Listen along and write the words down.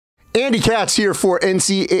Andy Katz here for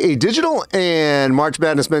NCAA Digital and March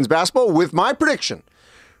Madness Men's Basketball with my prediction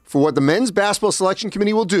for what the Men's Basketball Selection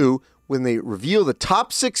Committee will do when they reveal the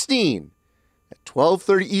top 16 at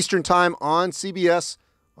 12:30 Eastern Time on CBS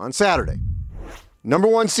on Saturday. Number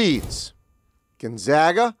 1 seeds,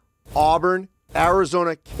 Gonzaga, Auburn,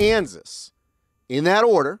 Arizona, Kansas. In that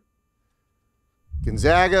order,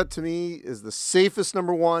 Gonzaga, to me, is the safest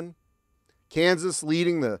number 1. Kansas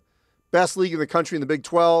leading the best league in the country in the Big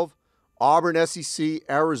 12. Auburn, SEC,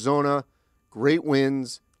 Arizona, great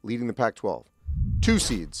wins, leading the Pac-12. 2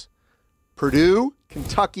 seeds, Purdue,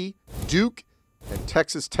 Kentucky, Duke, and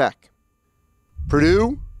Texas Tech.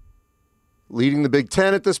 Purdue leading the Big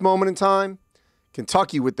 10 at this moment in time.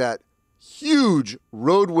 Kentucky with that huge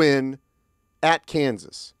road win at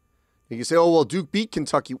Kansas. You can say, oh, well, Duke beat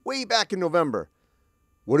Kentucky way back in November.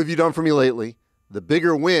 What have you done for me lately? The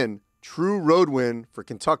bigger win, true road win for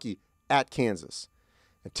Kentucky at Kansas.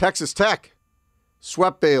 And Texas Tech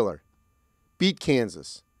swept Baylor, beat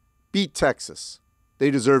Kansas, beat Texas.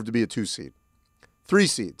 They deserve to be a 2 seed. 3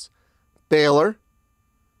 seeds, Baylor,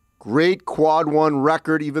 great quad 1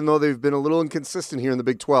 record, even though they've been a little inconsistent here in the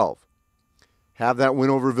Big 12. Have that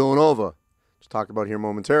win over Villanova, which we'll talk about here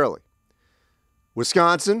momentarily.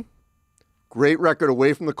 Wisconsin, great record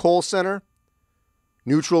away from the Kohl Center.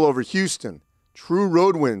 Neutral over Houston. True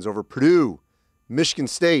road wins over Purdue, Michigan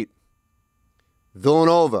State.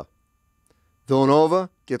 Villanova. Villanova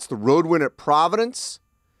gets the road win at Providence.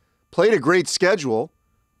 Played a great schedule.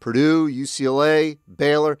 Purdue, UCLA,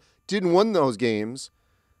 Baylor. Didn't win those games.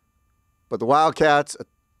 But the Wildcats,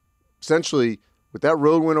 essentially, with that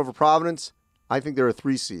road win over Providence, I think they're a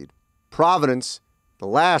 3 seed. Providence, the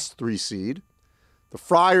last 3 seed. The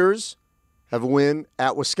Friars have a win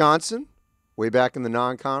at Wisconsin, way back in the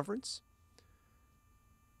non-conference.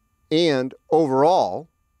 And overall,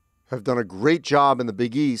 have done a great job in the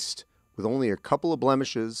Big East with only a couple of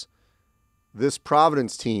blemishes. This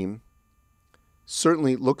Providence team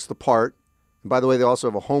certainly looks the part. And by the way, they also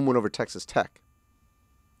have a home win over Texas Tech.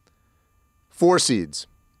 4 seeds.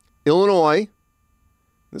 Illinois.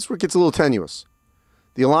 This is where it gets a little tenuous.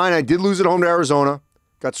 The Illini did lose at home to Arizona.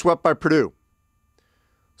 Got swept by Purdue.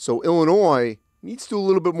 So Illinois needs to do a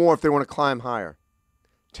little bit more if they want to climb higher.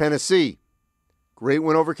 Tennessee. Great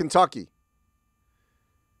win over Kentucky.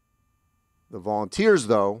 The Volunteers,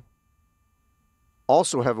 though,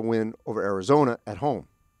 also have a win over Arizona at home.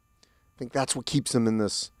 I think that's what keeps them in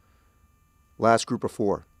this last group of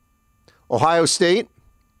 4. Ohio State,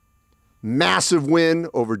 massive win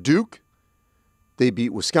over Duke. They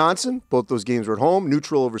beat Wisconsin. Both those games were at home.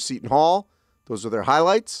 Neutral over Seton Hall. Those are their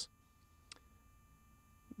highlights.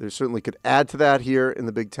 They certainly could add to that here in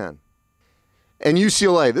the Big Ten. And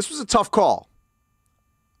UCLA, this was a tough call.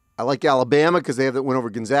 I like Alabama because they have that win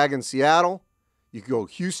over Gonzaga and Seattle. You could go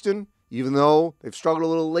Houston, even though they've struggled a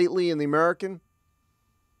little lately in the American.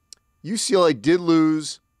 UCLA did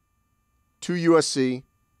lose to USC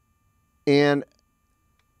and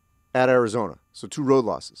at Arizona. So 2 road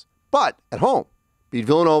losses. But at home, beat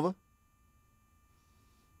Villanova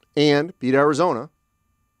and beat Arizona.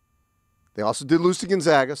 They also did lose to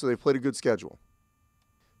Gonzaga, so they played a good schedule.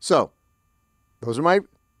 So those are my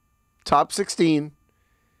top 16.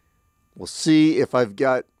 We'll see if I've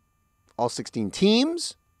got all 16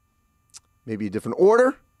 teams, maybe a different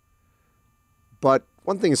order. But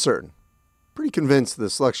one thing is certain. Pretty convinced the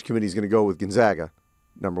selection committee is going to go with Gonzaga,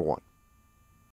 number 1.